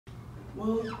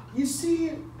Well, you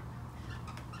see,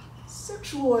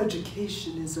 sexual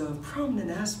education is a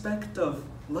prominent aspect of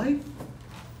life,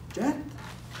 death,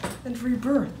 and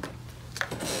rebirth.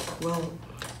 Well,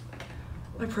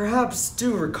 I perhaps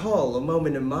do recall a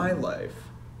moment in my life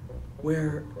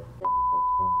where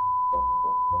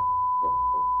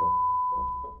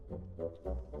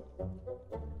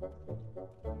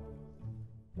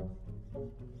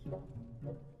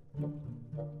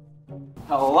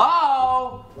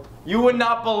Hello? You would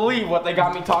not believe what they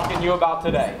got me talking to you about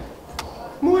today.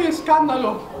 Muy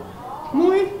escándalo.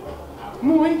 Muy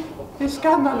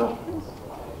escándalo.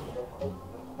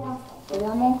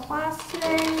 Formal class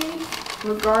today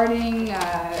regarding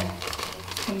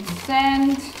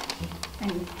consent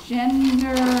and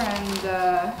gender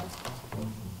and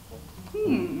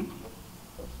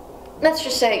Let's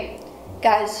just say,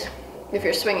 guys, if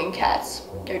you're swinging cats,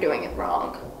 you're doing it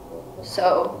wrong.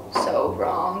 So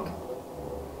wrong.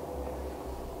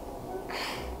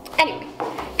 Anyway,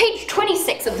 page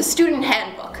 26 of the student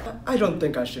handbook. I don't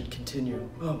think I should continue.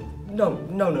 Oh, no.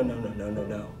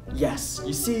 Yes,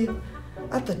 you see,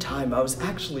 at the time I was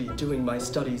actually doing my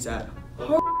studies at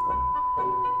Harvard.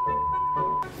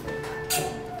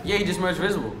 Yeah, you just merged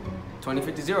Visible.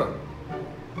 2050.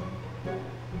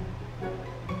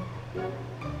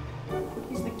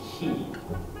 What is the key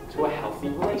to a healthy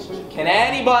relationship? Can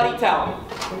anybody tell me?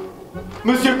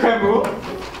 Monsieur Camus?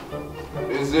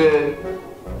 Is it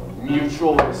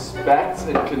mutual respect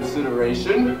and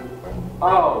consideration?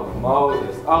 Oh,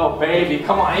 Moses. Oh, baby,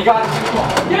 come on. You gotta give me more.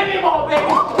 Give me more,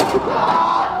 baby!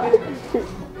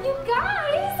 you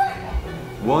guys!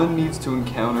 One needs to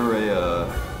encounter a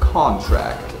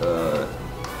contract,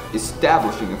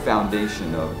 establishing a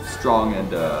foundation of strong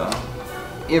and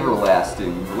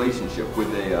everlasting relationship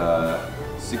with a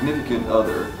significant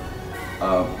other.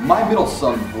 My middle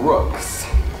son, Brooks.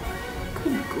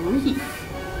 Good grief.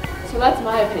 So that's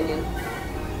my opinion.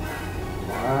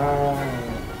 Wow.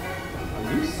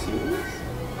 Are you serious?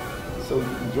 So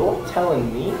you're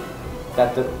telling me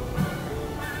that the...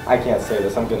 I can't say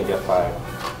this, I'm gonna get fired.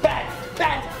 Bad!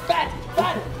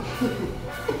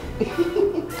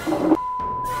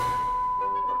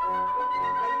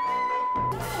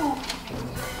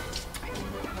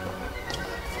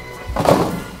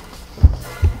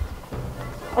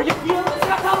 Are you feeling this?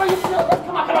 Are you feeling this?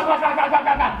 Come on.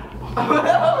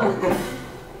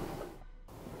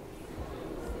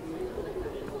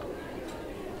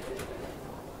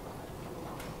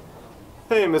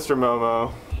 Hey, Mr.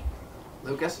 Momo.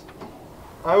 Lucas?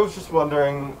 I was just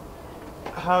wondering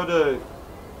how to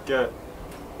get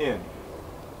in.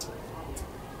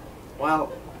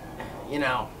 Well, you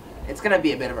know, it's gonna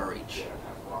be a bit of a reach.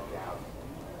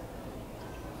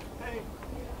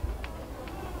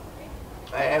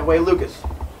 Hey, wait, Lucas.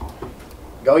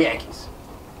 Go Yankees.